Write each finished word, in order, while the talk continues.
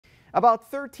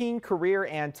About 13 career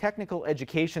and technical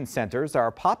education centers are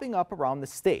popping up around the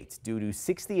state due to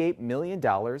 $68 million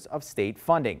of state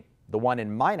funding. The one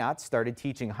in Minot started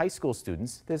teaching high school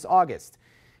students this August.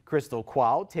 Crystal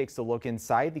Quao takes a look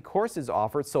inside the courses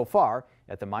offered so far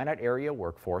at the Minot Area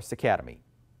Workforce Academy.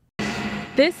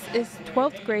 This is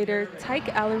 12th grader Tyke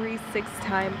Allery's sixth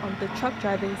time on the truck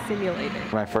driving simulator.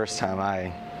 My first time,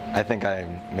 I think I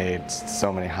made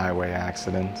so many highway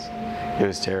accidents. It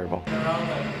was terrible.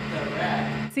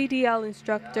 CDL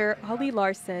instructor Holly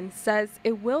Larson says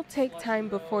it will take time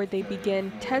before they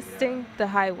begin testing the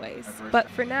highways. But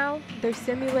for now, they're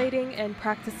simulating and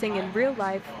practicing in real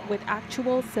life with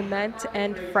actual cement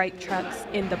and freight trucks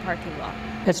in the parking lot.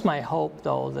 It's my hope,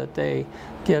 though, that they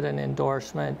get an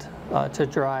endorsement to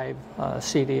drive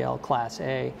CDL Class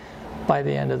A by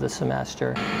the end of the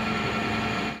semester.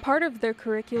 Part of their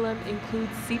curriculum includes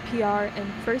CPR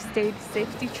and first aid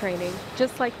safety training,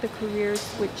 just like the Careers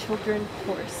with Children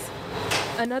course.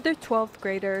 Another 12th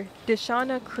grader,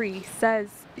 Deshauna Cree, says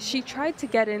she tried to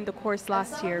get in the course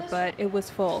last year, but it was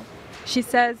full. She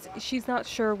says she's not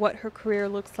sure what her career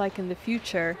looks like in the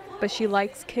future, but she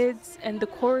likes kids and the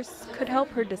course could help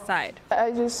her decide. I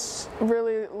just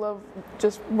really love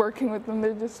just working with them.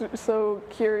 They're just so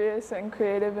curious and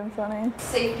creative and funny.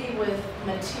 Safety with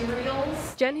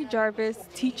materials. Jenny Jarvis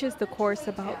teaches the course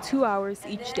about 2 hours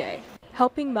each day,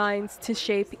 helping minds to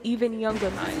shape even younger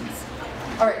minds.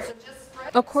 All right, so just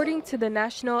according to the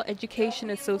National Education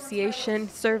Association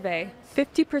survey,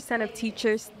 50% of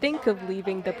teachers think of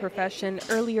leaving the profession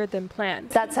earlier than planned.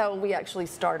 that's how we actually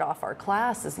start off our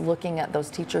class, is looking at those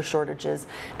teacher shortages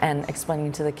and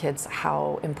explaining to the kids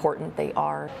how important they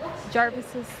are.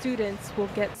 Jarvis's students will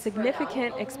get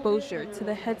significant exposure to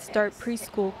the Head Start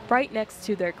preschool right next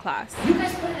to their class. You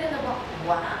guys put it in the box.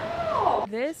 Wow.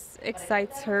 This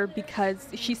excites her because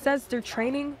she says their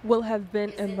training will have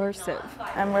been immersive.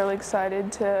 I'm really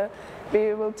excited to be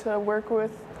able to work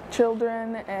with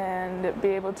children and be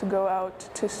able to go out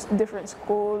to different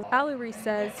schools. Allery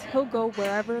says he'll go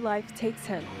wherever life takes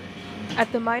him.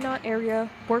 At the Minot Area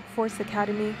Workforce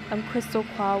Academy, I'm Crystal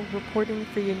Quao reporting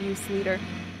for your news leader.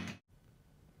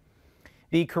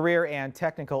 The career and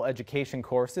technical education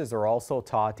courses are also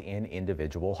taught in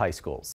individual high schools.